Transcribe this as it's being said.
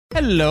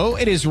Hello,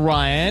 it is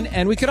Ryan,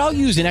 and we could all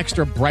use an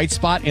extra bright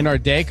spot in our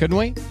day, couldn't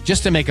we?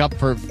 Just to make up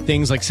for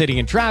things like sitting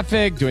in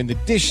traffic, doing the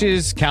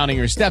dishes, counting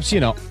your steps,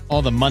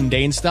 all the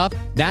mundane stuff.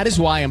 That is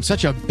why I'm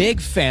such a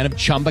big fan of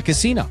Chumba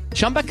Casino.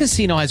 Chumba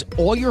Casino has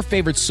all your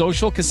favorite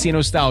social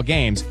casino-style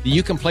games that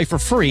you can play for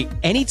free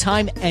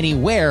anytime,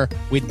 anywhere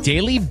with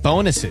daily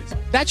bonuses.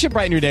 That should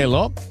brighten your day a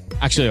little.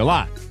 Actually, a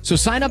lot. So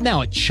sign up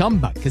now at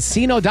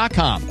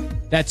ChumbaCasino.com.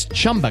 That's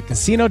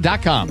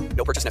ChumbaCasino.com.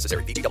 No purchase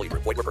necessary. VGW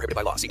Group. Void where prohibited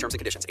by law. See terms and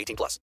conditions.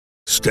 18+.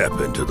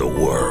 Step into the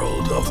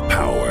world of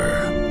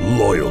power,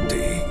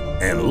 loyalty,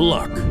 and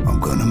luck.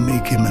 I'm gonna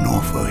make him an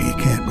offer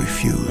he can't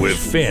refuse. With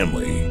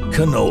family,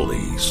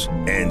 cannolis,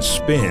 and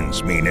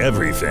spins mean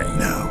everything.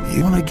 Now,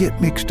 you wanna get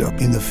mixed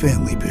up in the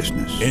family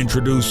business.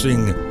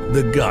 Introducing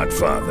The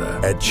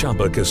Godfather at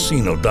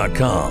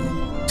ChumbaCasino.com.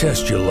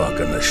 Test your luck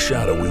in the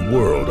shadowy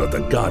world of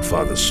The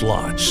Godfather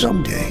slot.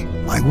 Someday,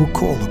 I will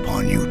call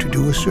upon you to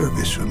do a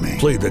service for me.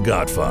 Play The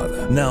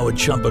Godfather, now at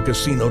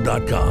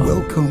ChumbaCasino.com.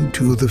 Welcome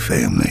to the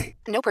family.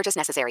 No purchase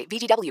necessary.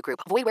 VGW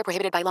Group. Void where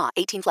prohibited by law.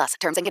 18+.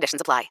 Terms and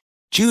conditions apply.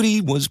 Judy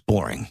was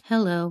boring.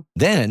 Hello.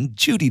 Then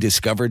Judy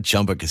discovered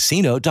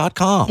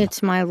ChumbaCasino.com.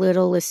 It's my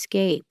little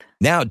escape.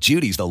 Now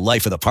Judy's the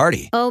life of the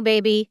party. Oh,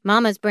 baby,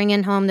 mama's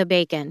bringing home the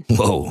bacon.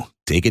 Whoa,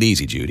 take it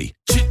easy, Judy.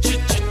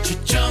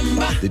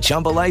 The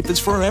Chumba life is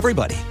for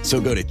everybody. So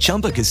go to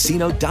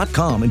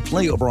ChumbaCasino.com and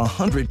play over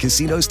 100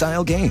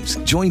 casino-style games.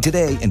 Join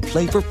today and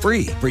play for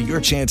free for your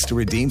chance to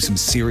redeem some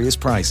serious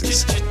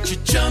prizes.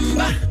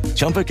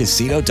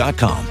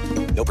 ChumbaCasino.com.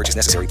 No purchase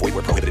necessary. Void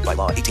where prohibited by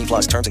law.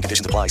 18+. Terms and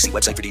conditions apply. See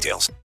website for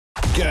details.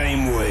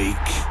 Game week.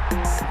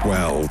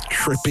 Well,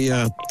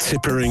 Trippier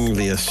tippering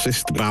the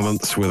assist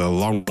balance with a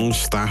long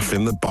staff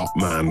in the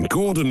botman.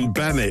 Gordon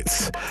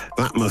Bennett,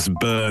 that must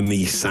burn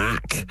the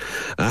sack.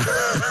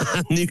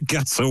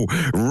 Newcastle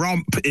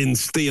romp in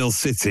Steel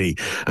City.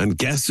 And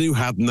guess who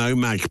had no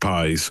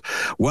Magpies?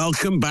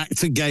 Welcome back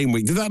to Game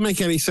Week. Did that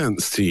make any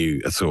sense to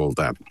you at all,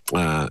 Dan?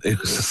 It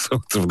was a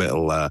sort of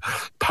little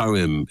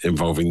poem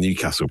involving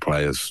Newcastle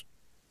players.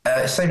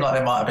 It seemed like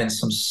there might have been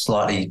some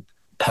slightly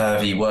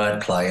pervy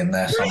wordplay in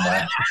there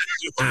somewhere.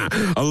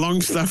 A long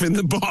staff in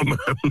the bottom.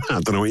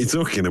 I don't know what you're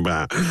talking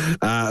about.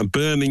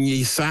 Burning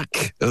ye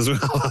sack as well.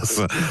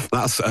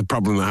 That's a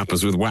problem that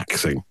happens with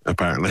waxing,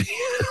 apparently.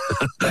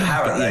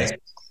 Apparently.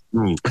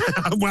 Well,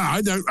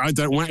 I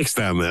don't wax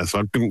down there,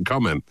 so I couldn't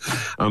comment.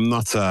 I'm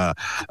not a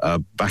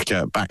back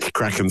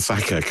crack and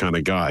sacker kind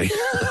of guy.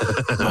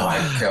 Oh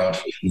my God.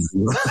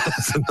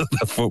 That's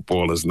another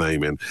footballer's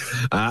name in.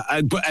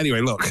 But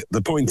anyway, look,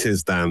 the point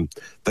is, Dan,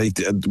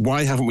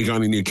 why haven't we got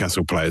any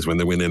Newcastle players when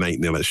they're winning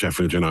 8-0 at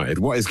Sheffield United?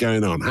 What is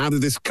going on? How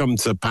did this come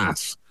to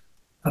pass?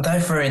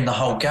 They were in the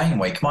whole game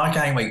week. My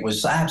game week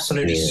was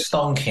absolutely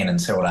stonking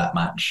until that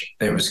match.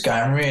 It was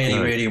going really,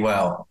 really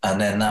well.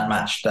 And then that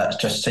match, that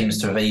just seems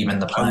to have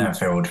evened the playing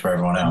field for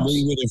everyone else.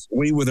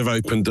 We would have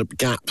opened up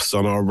gaps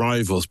on our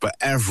rivals, but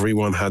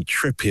everyone had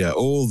Trippier.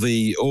 All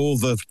the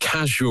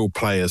casual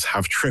players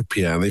have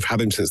Trippier, and they've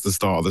had him since the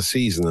start of the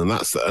season, and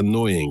that's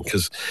annoying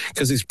because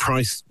his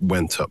price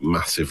went up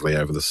massively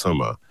over the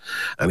summer,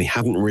 and he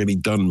hadn't really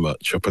done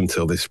much up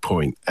until this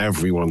point.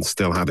 Everyone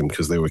still had him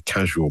because they were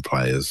casual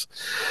players.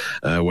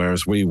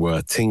 Whereas we're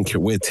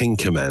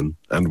Tinkermen,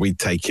 and we'd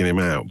taken him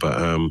out.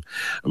 But,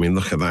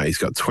 look at that. He's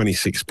got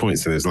 26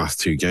 points in his last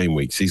 2 game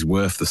weeks. He's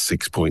worth the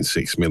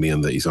 6.6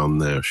 million that he's on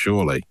there,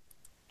 surely.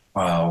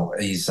 Well,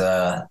 he's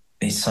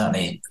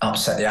certainly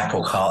upset the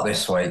apple cart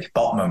this week.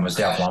 Botman was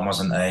the other one,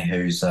 wasn't he?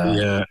 Who's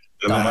but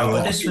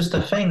this was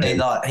the thing.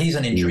 He's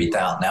an injury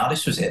doubt now.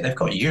 This was it. They've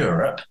got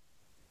Europe.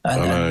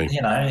 And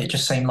it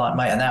just seemed like,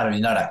 mate, and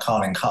now that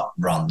Carling Cup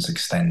run's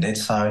extended,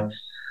 so...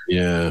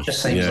 Yeah, it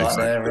just seems like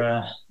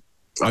they're.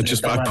 I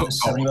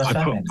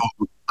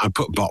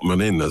put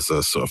Botman in as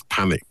a sort of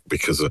panic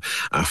because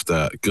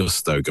after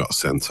Gusto got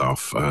sent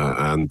off,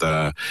 and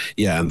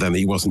then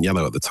he wasn't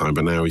yellow at the time,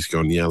 but now he's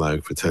gone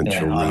yellow.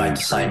 Potential. Yeah, I made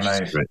the same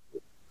move.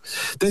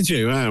 Did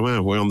you? Oh,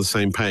 wow, we're on the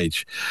same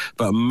page.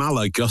 But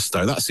Malo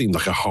Gusto, that seemed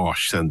like a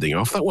harsh sending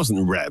off. That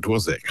wasn't red,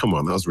 was it? Come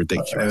on, that was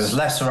ridiculous. It was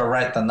less of a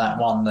red than that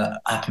one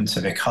that happened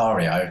to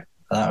Vicario.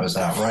 That was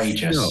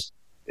outrageous.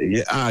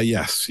 Yeah.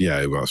 Yes,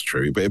 it was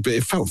true, but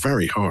it felt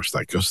very harsh,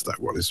 that Gusto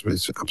one. It's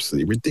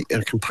absolutely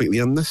ridiculous, completely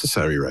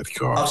unnecessary red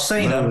card. I've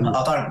seen them.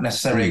 I don't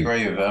necessarily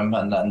agree with them,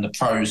 and the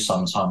pros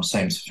sometimes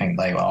seem to think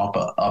they are,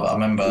 but I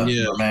remember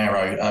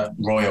Romero,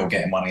 Royal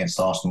getting one against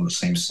Arsenal that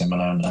seems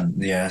similar,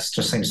 and it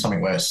just seems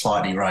something where it's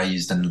slightly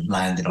raised and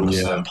landed on a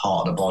certain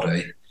part of the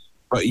body.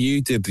 But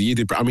you did.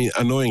 I mean,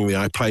 annoyingly,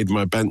 I played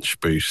my bench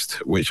boost,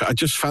 which I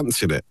just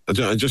fancied it.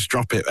 I just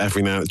drop it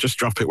every now. Just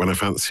drop it when I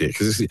fancy it,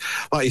 because,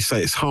 like you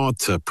say, it's hard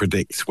to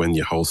predict when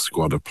your whole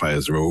squad of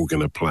players are all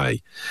going to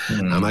play.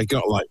 And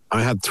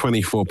I had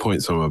 24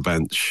 points on my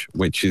bench,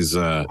 which is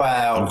wow.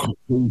 I'm quite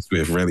pleased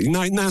with, really.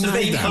 No. To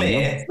be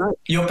clear,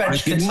 your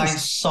bench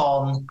contains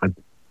Son, and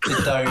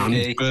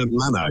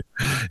Leno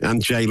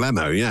and Jay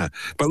Leno, yeah.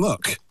 But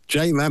look.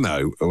 Jay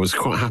Leno was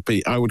quite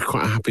happy. I would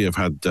quite happy have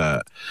had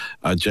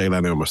Jay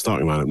Leno on my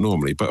starting lineup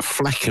normally, but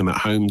Flecken at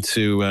home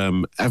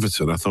to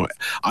Everton, I thought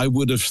I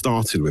would have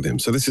started with him.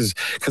 So this is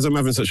because I'm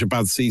having such a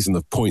bad season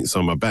of points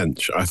on my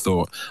bench. I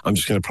thought I'm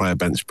just going to play a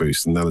bench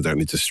boost, and then I don't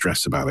need to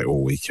stress about it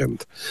all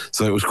weekend.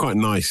 So it was quite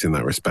nice in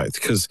that respect.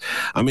 Because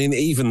I mean,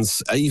 even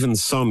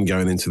Son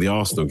going into the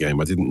Arsenal game,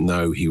 I didn't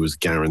know he was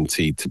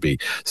guaranteed to be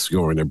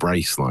scoring a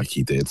brace like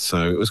he did.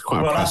 So it was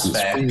quite a pleasant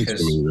spring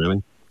to me,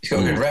 really. He's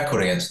got a good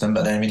record against them,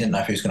 but then we didn't know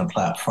if he was going to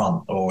play up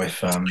front or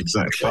if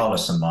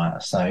Charlison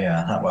might. So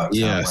yeah, that works.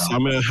 Yes, out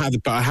well. I mean,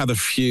 I had a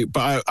few,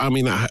 but I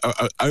mean,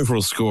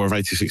 overall score of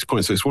 86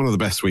 points. So it's one of the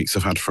best weeks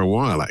I've had for a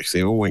while.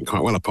 Actually, it all went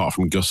quite well, apart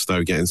from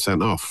Gusto getting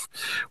sent off,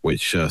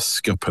 which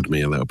scuppered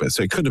me a little bit.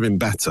 So it could have been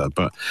better,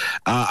 but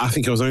I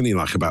think I was only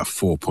like about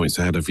 4 points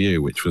ahead of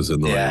you, which was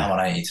annoying. Yeah, I'm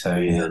on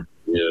 82. Yeah.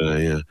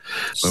 Yeah.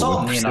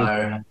 Son,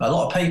 a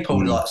lot of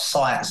people, like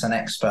sites and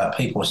expert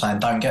people, were saying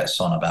don't get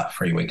Son about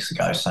 3 weeks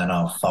ago, saying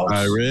false.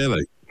 Oh,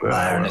 really?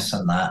 This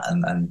and that,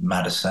 and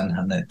Maddison,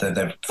 and they're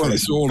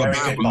it's all very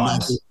about good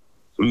buys.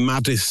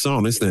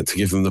 Madison, isn't it? To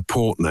give them the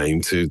port name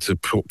to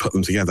put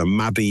them together.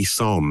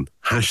 Madison.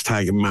 #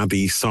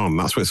 Madison.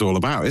 That's what it's all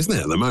about, isn't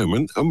it? At the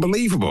moment,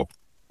 unbelievable.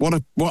 What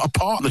a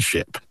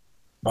partnership.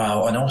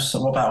 Well, and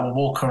also, what about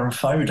Walker and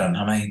Foden?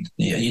 I mean,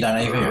 you don't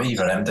either of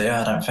them, do you?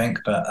 I don't think.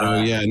 But no,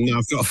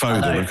 I've got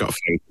Foden. I've got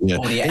Foden. Yeah.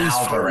 All the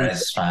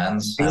Alvarez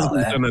fans. He hasn't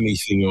done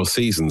anything all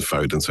season,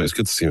 Foden, so it's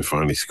good to see him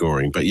finally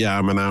scoring. But yeah,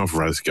 I'm an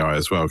Alvarez guy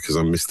as well because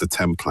I missed the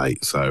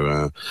template.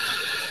 So,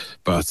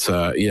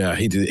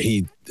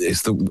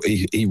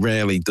 he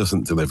rarely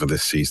doesn't deliver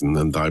this season,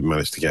 and I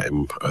managed to get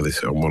him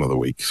this on one of the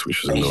weeks,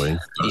 which was annoying.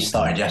 He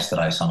started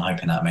yesterday, so I'm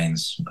hoping that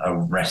means a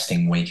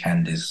resting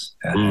weekend is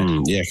ahead.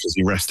 Yeah, because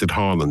he rested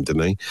Haaland,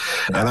 didn't he?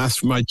 Yeah. And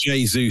that's my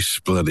Jesus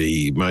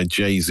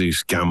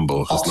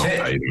gamble has not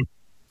paid him.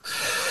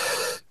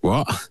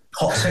 What?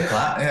 Hot tip,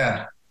 that,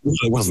 yeah. Well,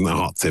 it wasn't a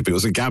hot tip. It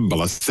was a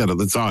gamble. I said at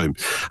the time,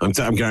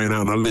 I'm going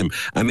out on a limb,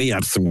 and he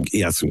had some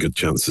good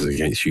chances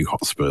against you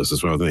Hotspurs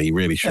as well. Didn't he? He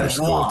really should have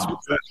scored.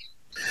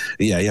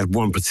 Yeah, he had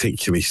one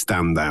particularly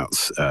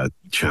standout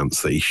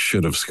chance that he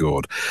should have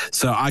scored.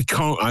 So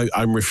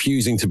I'm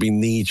refusing to be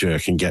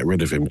knee-jerk and get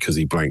rid of him because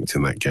he blanked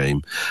in that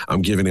game.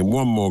 I'm giving him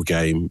one more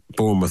game,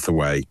 Bournemouth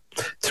away,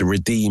 to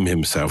redeem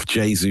himself.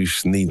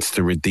 Jesus needs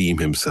to redeem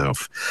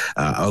himself.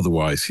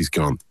 Otherwise, he's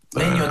gone.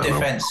 In your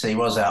defence, he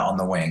was out on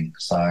the wing,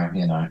 so,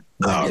 you know.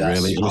 Oh,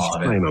 really? He was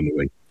playing on the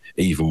wing.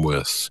 Even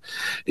worse.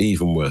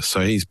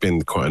 So he's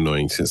been quite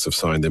annoying since I've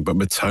signed him. But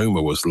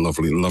Matoma was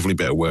lovely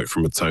bit of work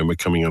from Matoma,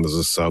 coming on as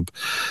a sub,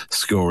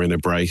 scoring a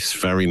brace.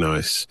 Very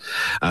nice.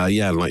 Like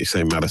you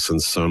say,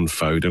 Maddison's Son,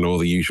 Foden, all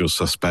the usual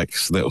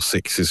suspects, little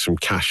sixes from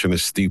Cash and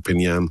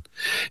Estupinian.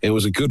 It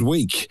was a good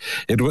week.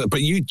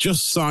 But you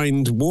just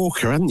signed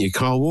Walker, hadn't you,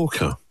 Carl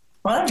Walker?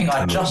 I don't think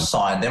I just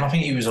signed him. I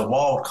think he was a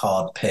wild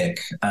card pick.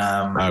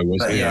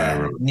 Was he? Yeah,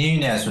 right.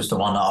 Nunez was the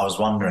one that I was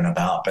wondering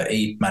about, but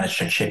he managed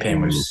to chip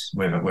in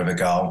with a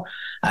goal.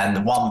 And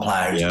the one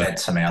player who's dead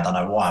to me, I don't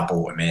know why I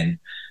brought him in,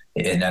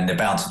 and they're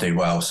bound to do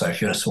well. So if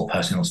you're the sort of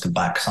person who wants to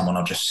back someone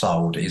I've just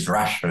sold, is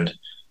Rashford.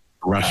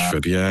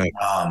 Yeah.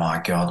 Oh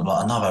my God,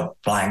 like another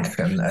blank,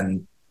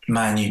 and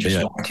Man U just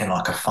not looking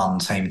like a fun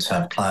team to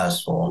have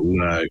players for.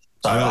 No,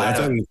 so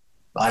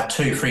I had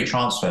 2 free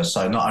transfers,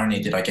 so not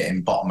only did I get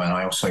in Botman,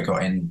 I also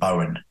got in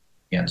Bowen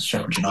against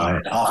Sheffield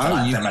United after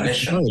that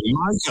demolition.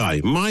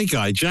 My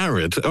guy,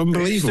 Jared,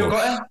 unbelievable. You still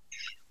got him?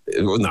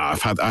 No,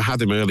 I had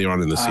him earlier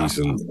on in the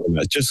season.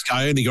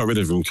 I only got rid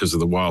of him because of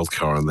the wild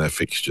card and their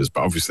fixtures.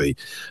 But obviously,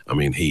 I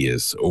mean, he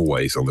is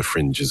always on the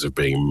fringes of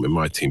being in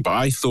my team. But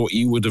I thought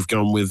you would have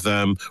gone with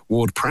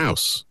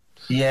Ward-Prowse.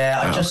 Yeah,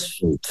 I just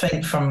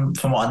think from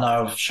what I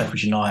know of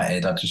Sheffield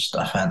United, I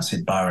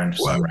fancied Bowen for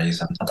some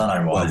reason. I don't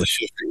know why.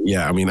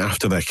 I mean,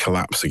 after their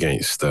collapse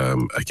against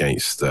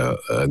Newcastle,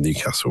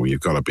 you've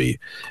got to be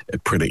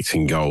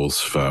predicting goals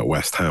for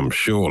West Ham,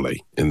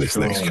 surely, in this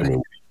next coming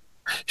week.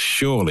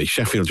 Surely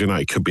Sheffield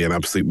United could be an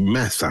absolute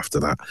mess after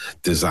that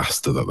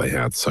disaster that they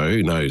had. So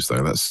who knows,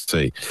 though? Let's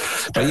see.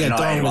 But yeah,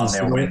 Darwin's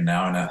they'll win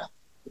now, isn't it?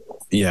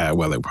 Yeah,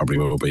 well, it probably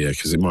will be,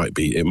 because it might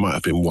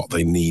have been what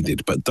they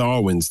needed. But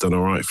Darwin's done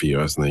all right for you,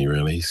 hasn't he,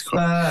 really? He's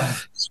quite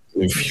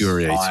an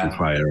infuriating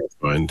player, I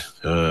find.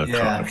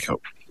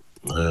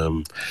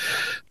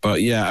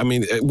 But yeah, I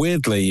mean,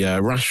 weirdly,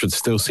 Rashford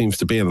still seems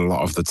to be in a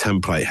lot of the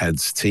template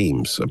heads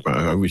teams,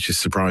 which is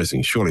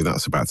surprising. Surely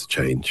that's about to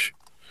change.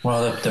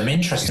 Well, the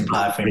interesting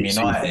player from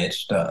United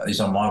that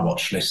is on my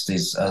watch list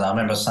is, I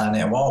remember saying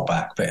it a while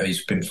back, but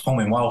he's been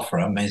performing well for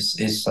him, is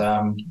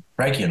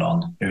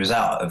Reguilon, who was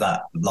out of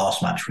that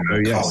last match with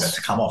Colgate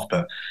to come off,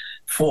 but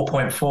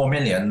 4.4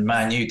 million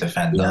Man U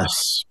defender.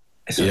 Yes.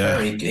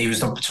 He was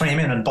between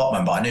him and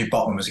Botman, but I knew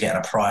Botman was getting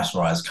a price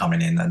rise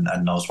coming in, and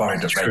I was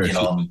worried that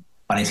Reguilon.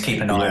 I need to keep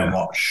an eye on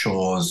what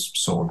Shaw's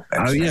sort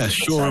of...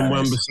 Shaw and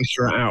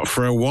Wan-Bissaka are out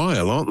for a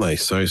while, aren't they?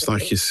 So it's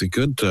a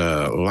good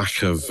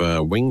lack of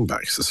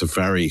wing-backs. That's a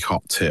very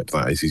hot tip,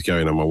 that is. He's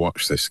going on my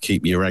watch list.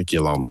 Keep your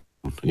Reguilon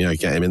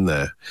get him in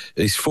there.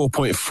 He's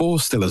 4.4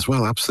 still as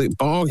well, absolute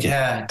bargain.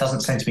 Yeah, it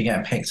doesn't seem to be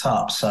getting picked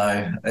up. So,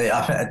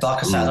 I think,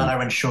 like I said, I don't know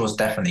when Shaw's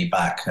definitely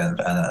back,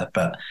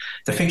 but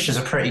the fixtures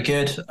are pretty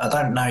good. I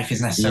don't know if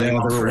he's necessarily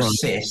on for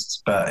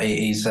assists, but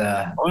he's...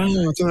 I don't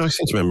know, I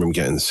seem to remember him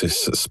getting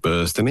assists at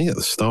Spurs, didn't he, at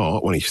the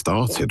start, when he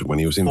started, when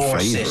he was in favour? 4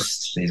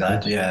 assists he's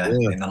had,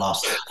 in the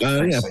last...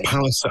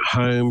 Palace at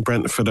home,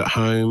 Brentford at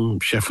home,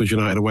 Sheffield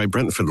United away.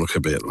 Brentford look a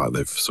bit like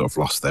they've sort of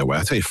lost their way.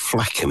 I tell you,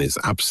 Flecken is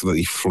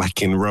absolutely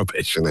flecking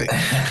rubbish, isn't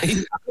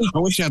he? I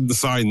wish I hadn't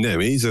signed him.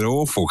 He's an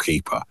awful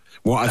keeper.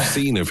 What I've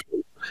seen of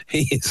him,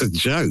 he is a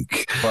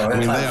joke. Well,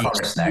 they are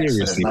Forest next,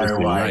 so there's no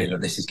way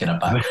that this is going to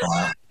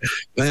backfire.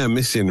 They are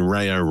missing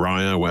Ray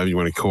O'Raya, whatever you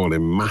want to call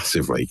him,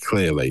 massively,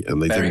 clearly,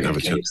 and they didn't have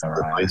a chance to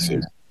replace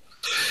him.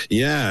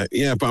 Yeah,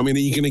 but I mean, are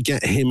you going to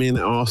get him in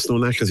Arsenal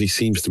now because he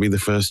seems to be the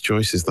first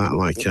choice? Is that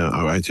like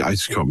I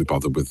just can't be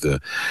bothered with the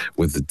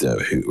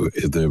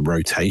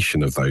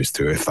rotation of those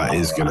two if that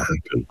is going to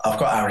happen. I've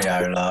got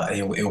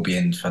Areola. He'll be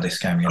in for this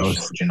game against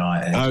Sheffield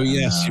United. Oh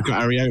yes, you've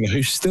got Areola,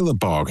 who's still a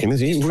bargain,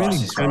 isn't he? Really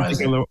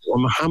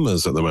on the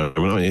hammers at the moment,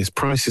 aren't you? His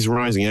price is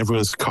rising.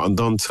 Everyone's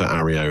cottoned on to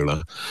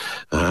Areola,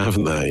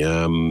 haven't they?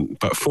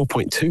 But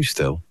 4.2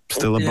 still.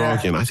 Still a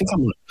bargain. I think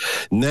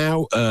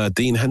now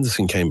Dean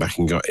Henderson came back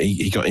and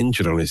he got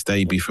injured on his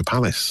debut for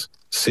Palace.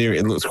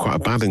 It looks quite a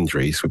bad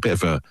injury. It's a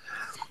bit of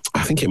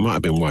I think it might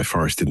have been why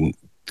Forest didn't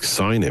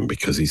sign him,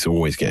 because he's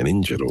always getting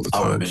injured all the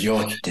time. Oh, it was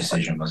your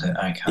decision, was it?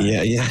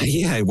 Okay.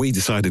 Yeah. We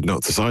decided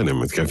not to sign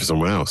him and go for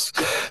someone else.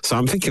 So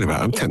I'm tempted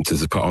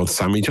to put old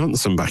Sammy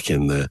Johnson back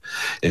in there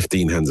if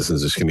Dean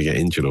Henderson's just going to get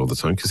injured all the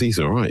time, because he's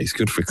all right. He's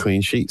good for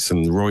clean sheets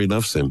and Roy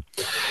loves him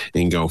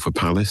in goal for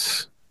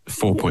Palace.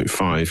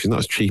 4.5. He's not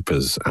as cheap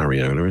as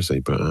Areola, is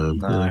he? But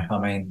no, I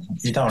mean,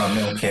 you don't want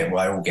to milk it.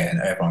 Well,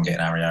 everyone getting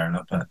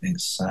Areola, but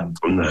it's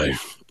no.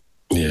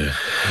 Yeah,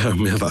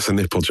 that's a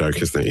nipple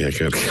joke, isn't it? Yeah,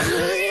 good.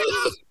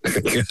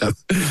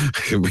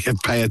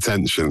 Pay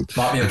attention.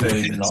 Might be a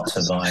boob not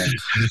to buy him.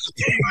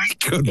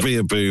 Could be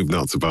a boob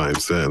not to buy him,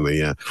 certainly,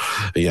 yeah.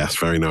 Yes,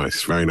 very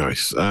nice, very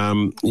nice.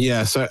 So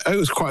it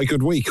was quite a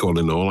good week all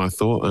in all, I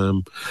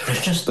thought.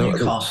 It's just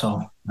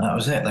Newcastle. That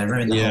was it. They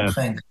ruined the whole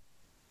thing.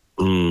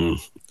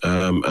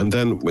 And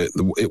then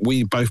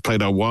we both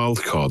played our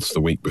wild cards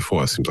the week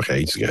before. It seems like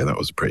ages ago. That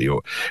was a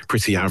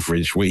pretty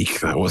average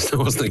week. That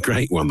wasn't a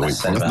great one the week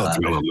before. Let's not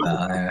dwell on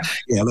that.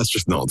 Yeah, let's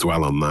just not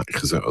dwell on that,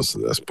 because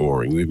that's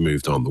boring. We've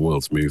moved on. The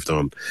world's moved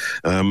on.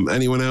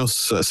 Anyone else?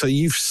 So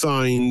you've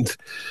signed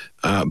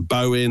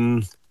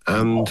Bowen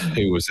and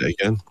who was it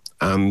again?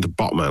 And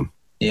Botman.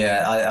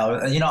 Yeah,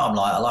 I you know what I'm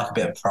like. I like a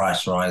bit of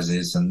price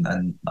rises, and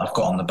I've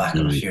got on the back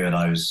of a few of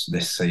those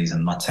this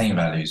season. My team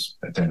values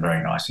are doing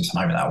very nicely, so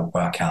maybe that will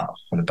work out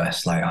for the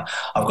best later.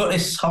 We've got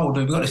this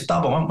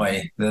double, haven't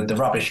we? The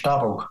rubbish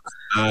double.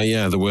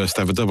 The worst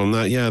ever double.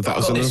 That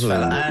was another. This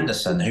fella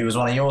Anderson, who was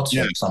one of your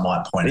tips, I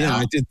might point out. Yeah,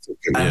 I did.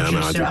 And did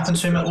you see what happened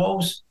to him at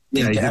Wolves?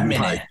 Didn't get a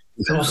minute.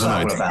 What's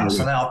that all about?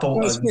 So now I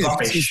bought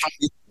rubbish.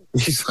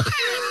 He's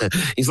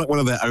like one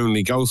of their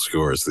only goal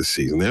scorers this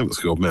season. They haven't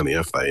scored many,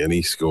 have they? And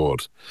he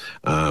scored.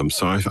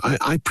 So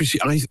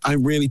I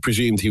really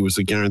presumed he was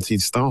a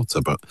guaranteed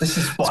starter. But this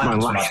is what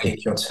happened when I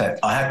picked your tip.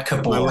 I had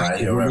Kabore,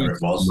 whoever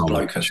it was, the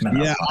bloke at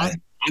Schmidt.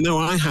 I know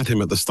I had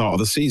him at the start of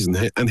the season,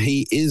 and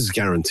he is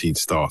guaranteed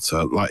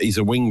starter. Like, he's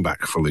a wing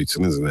back for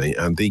Luton, isn't he?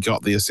 And he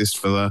got the assist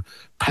for the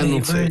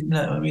penalty. What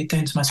are you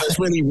doing to my so it's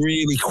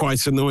really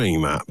quite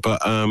annoying, that.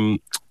 But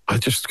I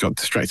just got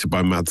distracted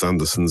by Mads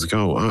Anderson's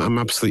goal. I'm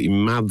absolutely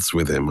mads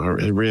with him. I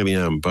really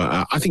am.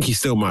 But I think he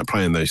still might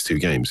play in those two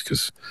games,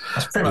 because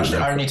that's pretty much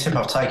the only tip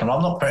I've taken.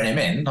 I'm not putting him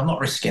in. I'm not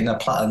risking a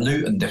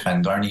Luton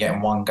defender only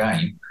getting one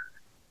game.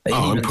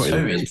 Even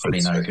two is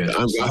probably no good.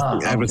 I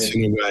think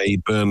Everton away,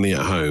 Burnley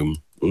at home.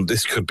 Well,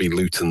 this could be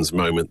Luton's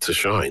moment to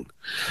shine.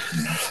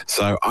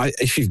 So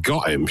if you've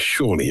got him,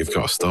 surely you've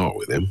got to start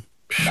with him.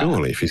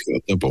 Surely, if he's got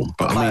a double.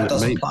 But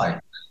doesn't play.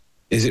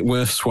 Is it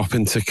worth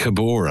swapping to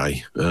Kabore?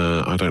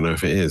 I don't know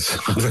if it is.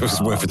 It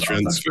was worth a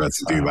transfer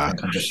to do that.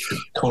 I'm just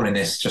calling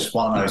this just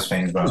one of those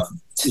things, but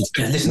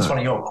listen to one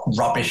of your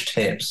rubbish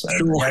tips.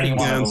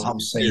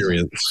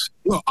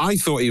 Well, I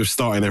thought he was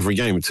starting every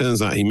game. It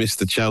turns out he missed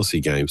the Chelsea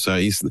game, so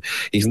he's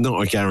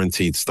not a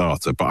guaranteed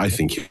starter, but I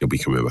think he'll be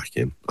coming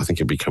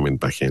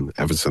back in.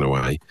 Everton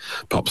away,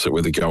 pops it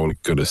with a goal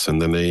at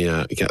Goodison, and then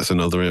he gets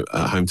another at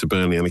home to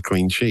Burnley and a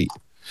clean sheet.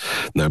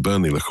 No,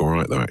 Burnley look all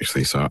right, though,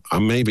 actually. So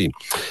maybe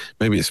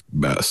it's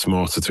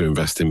smarter to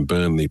invest in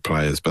Burnley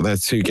players. But their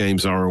two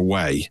games are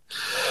away.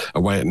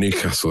 Away at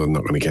Newcastle, they're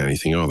not going to get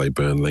anything, are they,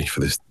 Burnley,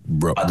 for this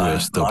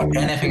worst double? Like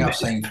anything I've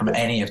seen from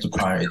any of the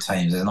promoted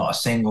teams, there's not a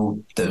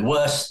single... The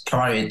worst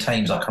promoted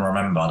teams I can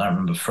remember, I don't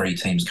remember 3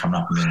 teams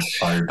coming up and being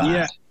so bad.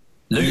 Yeah.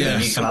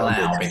 Luton you can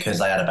allow because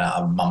they had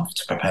about a month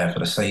to prepare for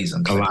the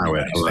season. Allow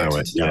it.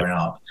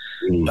 Up.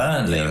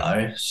 Burnley,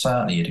 though,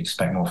 certainly you'd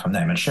expect more from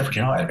them. And Sheffield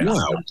United have been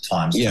up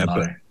times.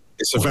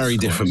 It's a very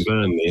different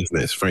Burnley, isn't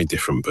it? It's a very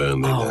different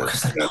Burnley now.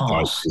 Because they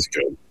Deitch is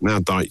gone. Now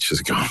Deitch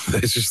has gone.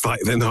 It's just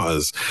like they're not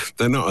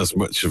as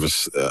much of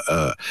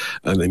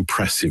an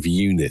impressive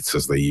unit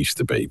as they used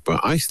to be.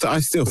 But I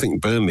still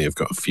think Burnley have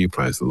got a few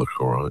players that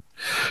look all right,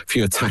 a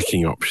few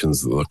attacking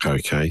options that look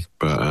okay.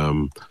 But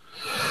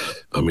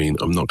I mean,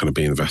 I'm not going to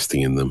be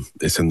investing in them.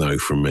 It's a no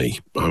from me.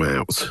 I'm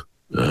out.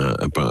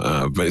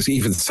 But it's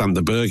even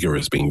Sander Berger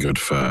has been good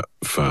for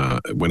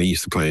when he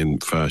used to play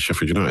for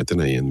Sheffield United,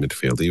 didn't he, in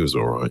midfield? He was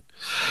all right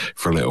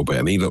for a little bit,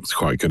 and he looked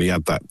quite good. He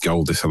had that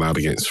goal disallowed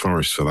against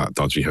Forest for that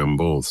dodgy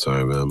handball,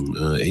 so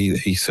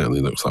he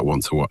certainly looks like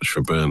one to watch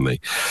for Burnley.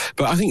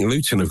 But I think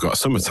Luton have got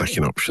some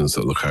attacking options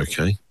that look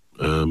okay.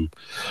 I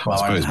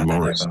suppose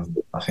Morris.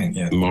 I think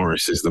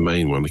Morris is the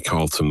main one.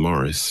 Carlton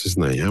Morris,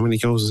 isn't he? How many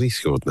goals has he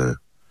scored now?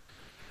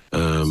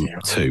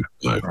 2.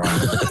 No.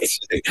 Right.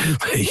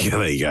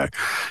 There you go.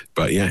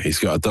 But yeah, he's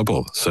got a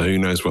double, so who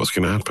knows what's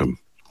going to happen.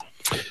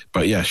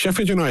 But yeah,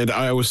 Sheffield United,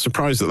 I was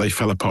surprised that they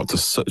fell apart to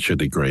such a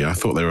degree. I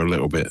thought they were a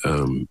little bit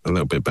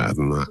better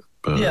than that.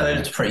 But, yeah, they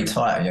looked pretty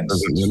tight against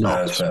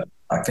Spurs, but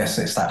I guess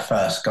it's that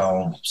first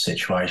goal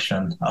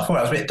situation. I thought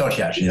it was a bit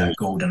dodgy, actually, that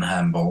Gordon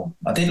handball.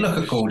 I did look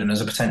at Gordon as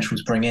a potential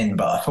to bring in,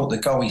 but I thought the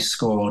goal he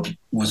scored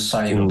was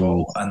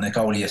savable and the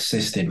goal he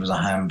assisted was a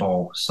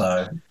handball.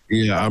 So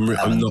yeah, I'm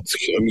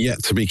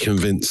yet to be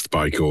convinced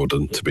by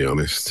Gordon, to be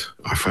honest.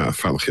 I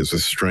felt like it's a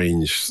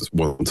strange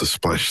one to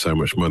splash so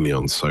much money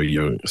on so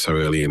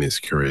early in his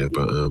career.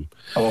 But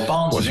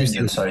Barnes is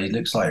injured, so he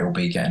looks like he'll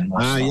be getting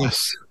more starts.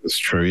 Yes, that's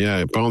true.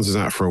 Yeah, Barnes is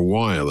out for a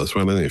while as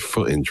well, isn't it?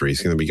 Foot injury,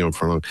 he's going to be gone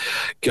for a long.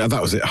 Yeah,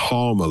 that was it.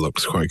 Harmer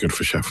looks quite good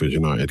for Sheffield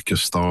United.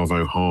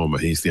 Gustavo Harmer,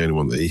 he's the only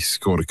one that he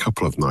scored a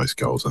couple of nice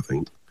goals, I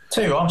think.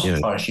 Two, I'm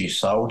surprised you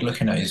sold.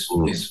 Looking at his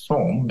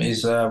form,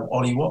 is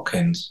Ollie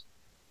Watkins.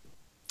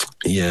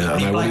 Yeah,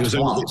 he played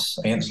once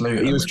against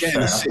Luton. He was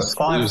getting assists.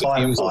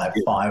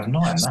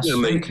 5-5-5-5-9. That's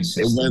really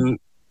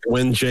consistent.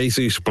 When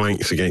Jesus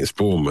blanks against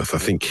Bournemouth, I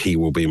think he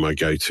will be my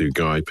go-to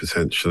guy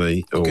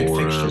potentially. Good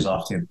fixtures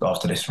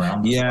after this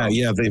round. Yeah,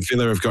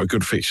 Villa have got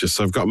good fixtures.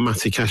 So I've got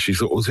Matty Cash,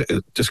 who's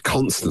just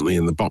constantly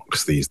in the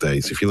box these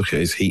days. If you look at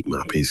his heat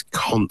map, he's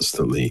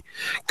constantly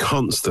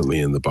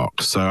in the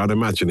box. So I'd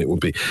imagine it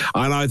would be.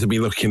 I'd either be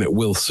looking at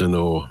Wilson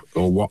or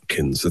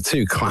Watkins, the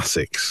two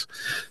classics.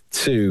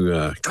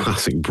 Two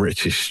classic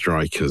British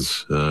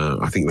strikers.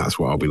 I think that's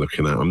what I'll be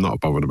looking at. I'm not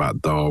bothered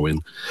about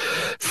Darwin.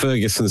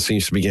 Ferguson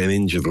seems to be getting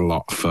injured a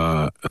lot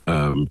for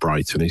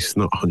Brighton. He's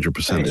not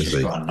 100%, is he?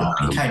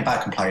 He came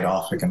back and played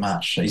half a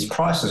match. His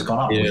price has gone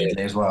up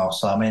weirdly as well.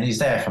 So, I mean, he's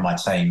there for my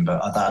team,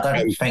 but I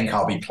don't think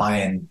I'll be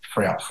playing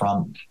 3 up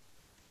front.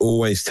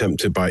 Always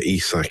tempted by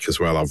Isak as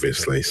well,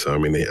 obviously. So I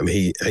mean, and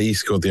he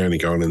scored the only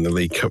goal in the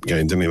League Cup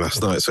game, didn't he,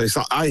 last night? So it's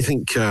like I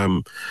think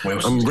I'm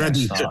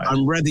ready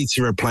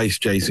to replace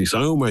Jesus.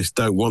 I almost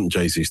don't want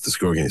Jesus to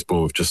score against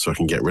Bournemouth just so I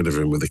can get rid of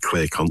him with a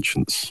clear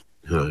conscience,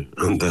 and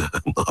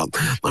not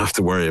have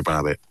to worry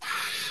about it.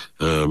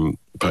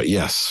 But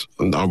yes,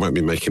 and I won't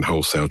be making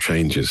wholesale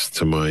changes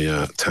to my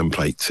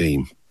template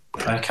team.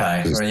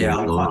 Okay, so yeah,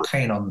 I'm quite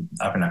keen on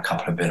having a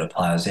couple of bit of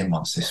players in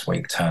once this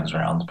week turns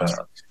around. But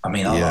I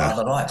mean, I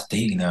like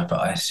Dina,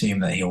 but I assume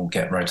that he'll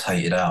get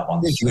rotated out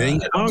once. You've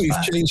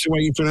changed the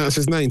way you pronounce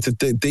his name to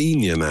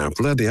Dina now.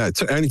 Bloody hell!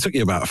 It only took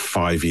you about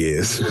 5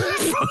 years.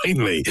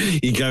 Finally,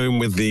 you go in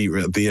with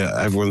the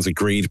everyone's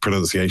agreed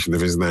pronunciation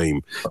of his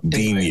name,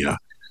 Dina.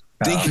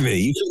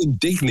 Digny, you called him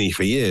Digny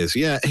for years.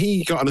 Yeah,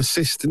 he got an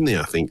assist, didn't he?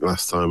 I think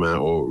last time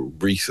out or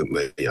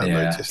recently. I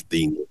noticed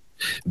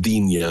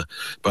Digne,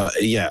 but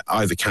yeah,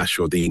 either Cash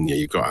or Digne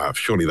you've got to have.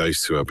 Surely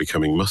those two are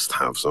becoming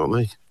must-haves, aren't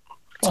they?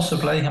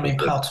 Possibly. I mean,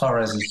 Pau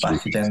Torres is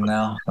back again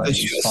now.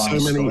 He's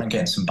finally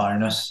getting some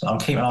bonus. I'm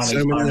keeping an eye on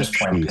these bonus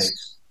point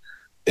picks.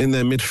 In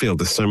their midfield,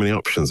 there's so many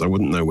options. I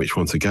wouldn't know which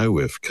one to go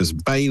with because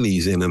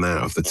Bailey's in and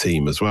out of the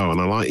team as well,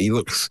 and he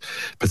looks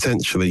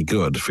potentially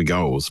good for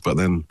goals, but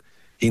then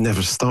he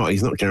never starts.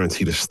 He's not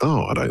guaranteed to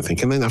start, I don't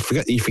think. And then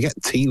you forget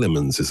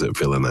Tielemans is at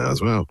Villa now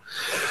as well.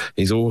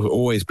 He's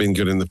always been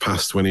good in the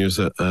past when he was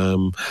at...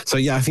 So,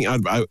 yeah, I think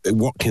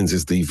Watkins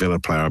is the Villa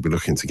player I'd be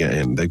looking to get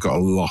in. They've got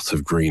a lot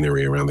of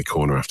greenery around the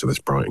corner after this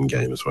Brighton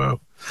game as well.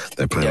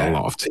 They're playing a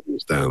lot of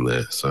teams down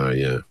there. So,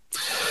 yeah,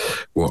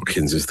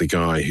 Watkins is the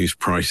guy whose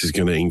price is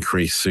going to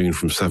increase soon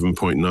from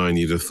 7.9,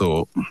 you'd have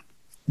thought.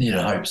 You'd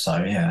hope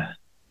so, yeah.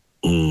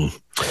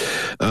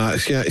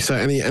 So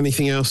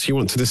anything else you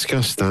want to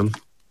discuss, Dan?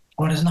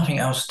 Well, there's nothing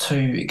else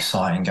too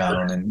exciting going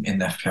on in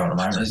the FPL at the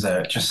moment, is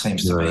there? It just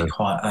seems to be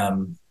quite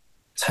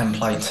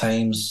template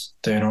teams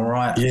doing all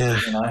right. Yeah.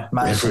 You know,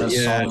 Maddison and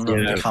Son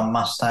have become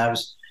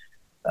must-haves.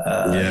 You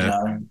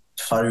know,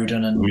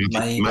 Foden and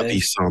maybe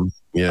Son.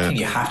 Yeah. I think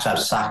you have to have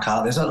Saka.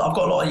 I've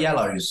got a lot of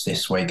yellows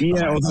this week.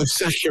 Yeah, although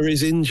Saka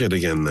is injured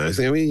again now. I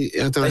don't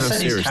know how said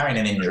serious. He's carrying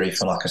an injury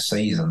for like a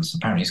season, so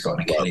apparently he's got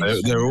an Achilles. Well,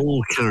 they're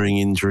all carrying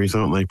injuries,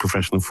 aren't they?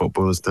 Professional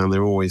footballers, Dan.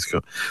 They're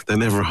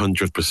never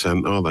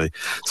 100%, are they?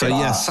 So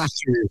yeah,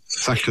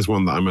 Saka's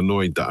one that I'm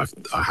annoyed that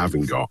I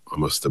haven't got. I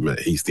must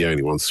admit, he's the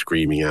only one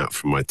screaming out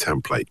from my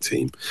template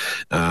team.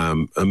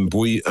 And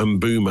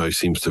Mbumo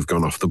seems to have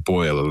gone off the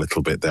boil a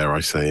little bit. Dare I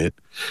say it?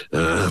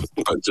 But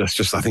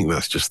I think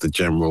that's just the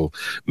general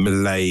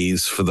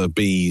malaise for the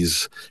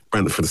bees.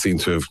 Brentford seem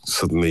to have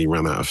suddenly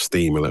run out of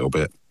steam a little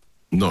bit,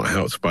 not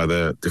helped by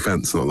their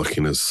defence not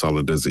looking as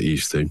solid as it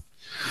used to.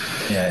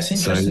 Yeah, it's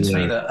interesting to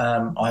me that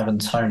Ivan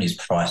Toney's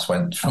price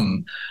went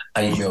from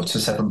 8 mil to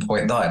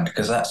 7.9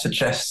 because that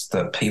suggests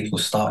that people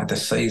started the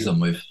season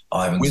with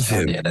Ivan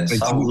Toney and then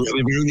they've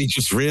only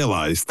just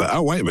realised that,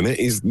 oh, wait a minute,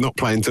 he's not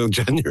playing until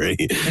January.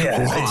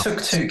 Yeah, it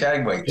took 2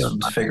 game weeks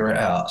to figure it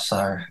out.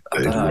 So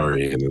it's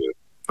worrying, isn't it?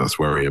 That's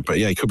worrying. But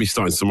yeah, he could be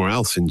starting somewhere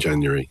else in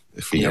January.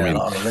 A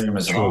lot of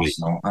rumours of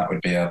Arsenal. That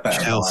would be a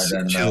better buy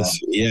than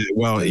Chelsea. Yeah,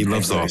 well, he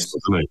loves Arsenal,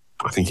 doesn't he?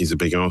 I think he's a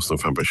big Arsenal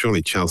fan, but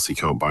surely Chelsea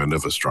can't buy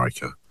another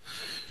striker.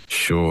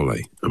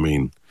 Surely. I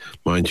mean,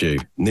 mind you,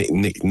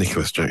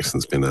 Nicholas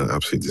Jackson's been an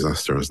absolute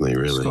disaster, hasn't he,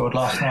 really? Scored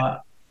last night.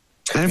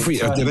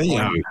 Did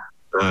he?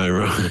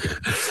 Right.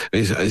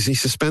 Is he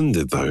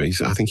suspended, though? I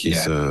think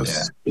he's...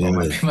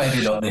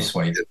 maybe not this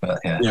week, but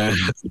yeah. Yeah,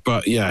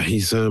 but yeah,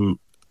 he's...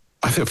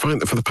 I think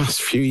for the past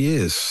few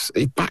years,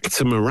 back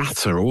to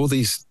Morata, all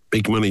these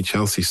big money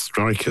Chelsea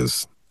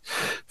strikers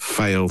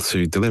fail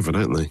to deliver,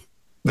 don't they?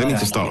 They need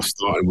to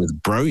starting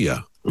with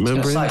Broja.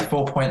 Remember him?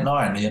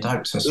 4.9. You'd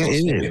hope to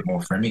see a bit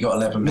more for him. He got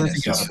 11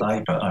 minutes the other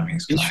day, but I don't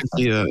think he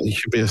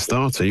should be a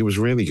starter. He was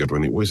really good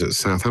when he was at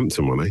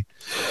Southampton, wasn't he?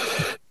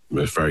 He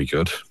was very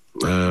good.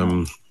 There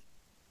you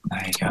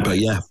go. But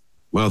yeah.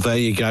 Well, there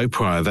you go,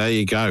 Pryor. There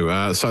you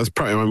go. So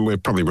we're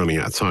probably running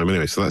out of time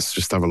anyway. So let's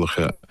just have a look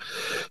at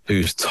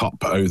who's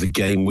top over the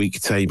game week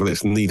table.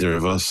 It's neither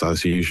of us,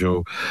 as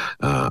usual.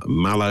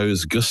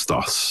 Malos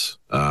Gustos.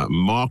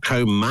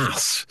 Marco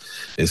Mas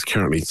is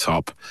currently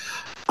top.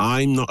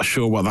 I'm not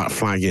sure what that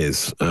flag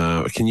is.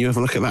 Can you have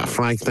a look at that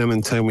flag then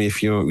and tell me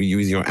if you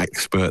use your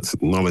expert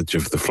knowledge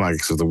of the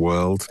flags of the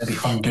world? Maybe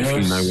Honduras.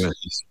 If you know where it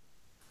is.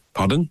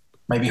 Pardon?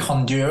 Maybe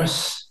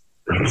Honduras.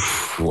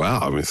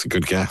 Well, I mean, it's a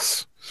good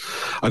guess.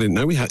 I didn't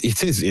know we had.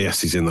 It is, yes,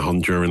 he's in the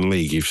Honduran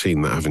League. You've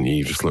seen that, haven't you?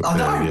 You just looked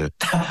there, yeah.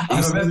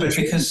 I remember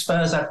because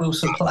Spurs had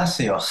Wilson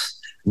Palacios.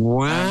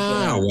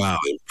 Wow,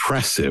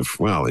 impressive.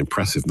 Well,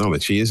 impressive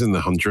knowledge. He is in the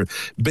Honduran.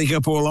 Big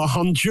up all our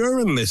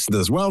Honduran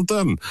listeners. Well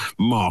done,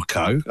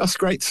 Marco. That's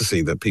great to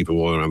see that people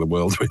all around the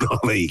world are in our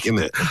league, isn't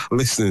it?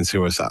 Listening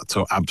to us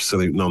talk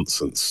absolute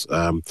nonsense.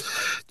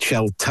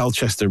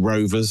 Telchester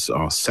Rovers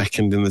are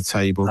second in the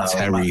table.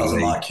 Terry doesn't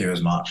Lee. like you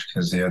as much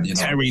because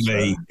Terry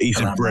Lee.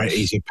 He's a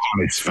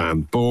Palace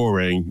fan.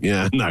 Boring.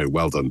 Yeah, no,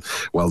 well done.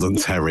 Well done,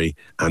 Terry.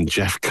 And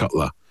Jeff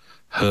Cutler.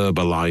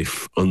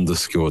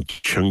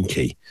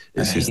 Herbalife_Chunky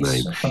is his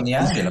name. From the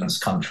ambulance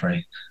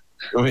country.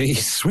 I mean,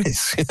 he's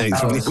Swiss. Yeah, he's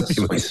from the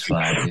ambulance.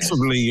 Flag, yes.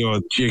 Suddenly your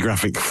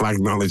geographic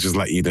flag knowledge has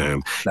let you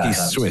down. He's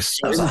Swiss.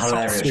 That's a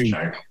hilarious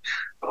joke.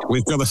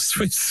 We've got a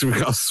Swiss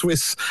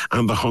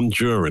and a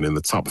Honduran in the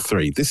top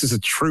 3. This is a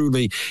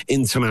truly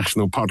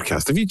international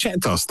podcast. Have you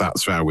checked our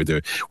stats for how we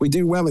do? We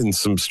do well in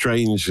some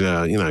strange,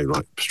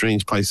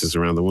 strange places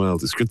around the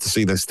world. It's good to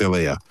see they're still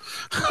here,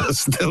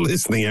 still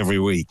listening every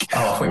week.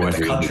 Oh, I think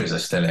the countries are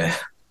still here.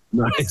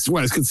 No, it's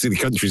good to see the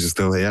countries are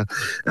still here,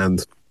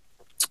 and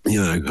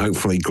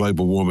hopefully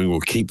global warming will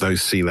keep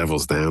those sea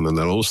levels down and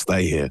they'll all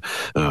stay here,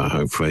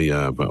 hopefully,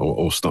 but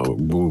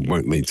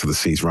won't lead to the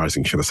seas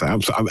rising, should I say.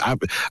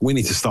 We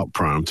need to stop,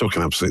 Prime. I'm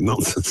talking absolute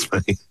nonsense,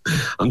 mate.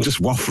 I'm just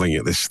waffling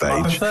at this stage.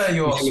 I prefer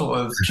your sort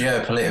of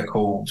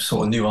geopolitical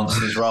sort of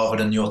nuances rather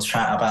than your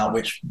chat about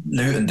which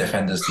Luton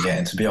defenders to get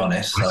in, to be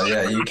honest. So,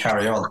 yeah, you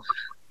carry on.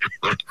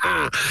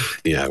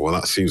 Yeah, well,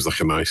 that seems like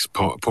a nice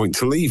point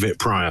to leave it,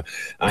 Pryor.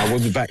 We'll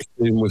be back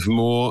soon with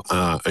more.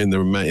 In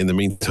the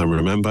meantime,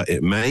 remember,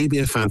 it may be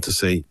a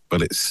fantasy,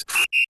 but it's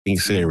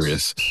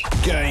serious.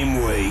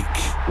 Game week.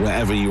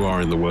 Wherever you are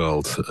in the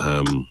world,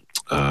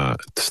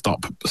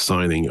 stop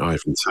signing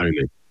Ivan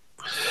Toney.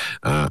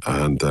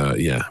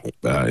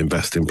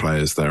 Invest in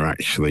players that are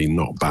actually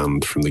not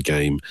banned from the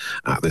game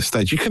at this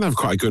stage. You can have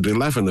quite a good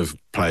 11 of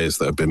players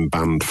that have been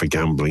banned for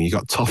gambling. You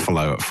got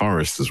Toffolo at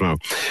Forest as well.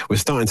 We're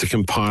starting to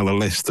compile a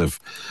list of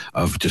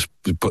just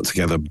put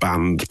together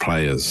banned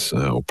players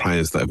or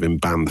players that have been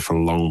banned for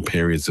long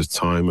periods of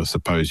time. I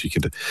suppose you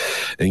could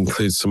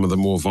include some of the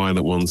more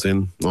violent ones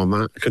on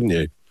that, couldn't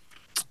you?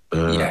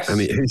 Yes. And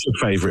who's your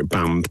favourite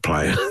banned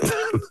player? You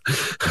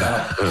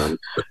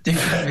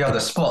put me on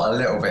the spot a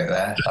little bit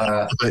there.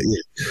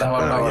 No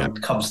one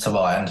comes to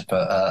mind,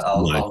 but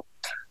I'll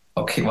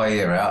keep my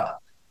ear out.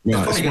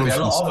 There's probably going to be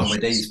a lot of them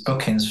with these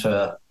bookings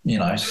for,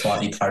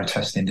 slightly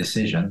protesting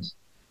decisions.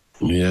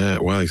 Yeah,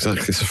 well,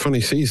 exactly. It's a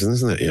funny season,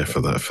 isn't it? Yeah,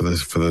 for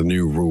the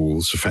new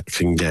rules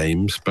affecting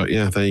games. But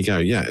yeah, there you go.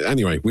 Yeah.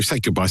 Anyway, we've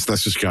said goodbye, so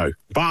let's just go.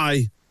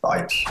 Bye.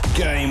 Bye.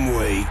 Game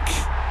week.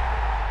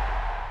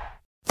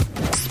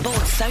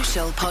 Sports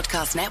Social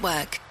Podcast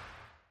Network.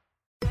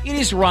 It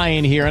is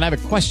Ryan here, and I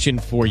have a question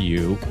for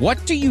you.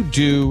 What do you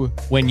do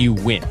when you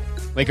win?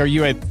 Like, are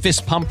you a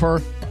fist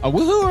pumper, a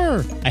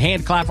woohooer, a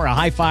hand clapper, a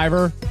high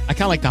fiver? I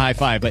kind of like the high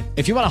five, but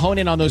if you want to hone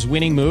in on those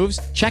winning moves,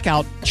 check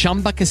out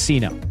Chumba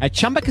Casino. At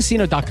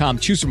ChumbaCasino.com,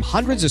 choose from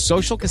hundreds of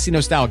social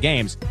casino-style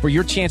games for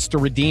your chance to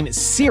redeem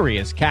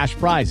serious cash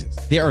prizes.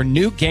 There are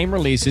new game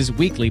releases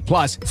weekly,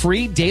 plus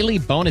free daily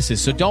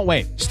bonuses, so don't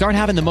wait. Start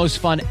having the most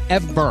fun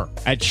ever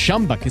at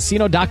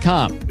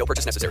ChumbaCasino.com. No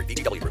purchase necessary.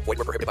 VGW Group. Void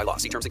where prohibited by law.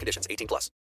 See terms and conditions. 18+.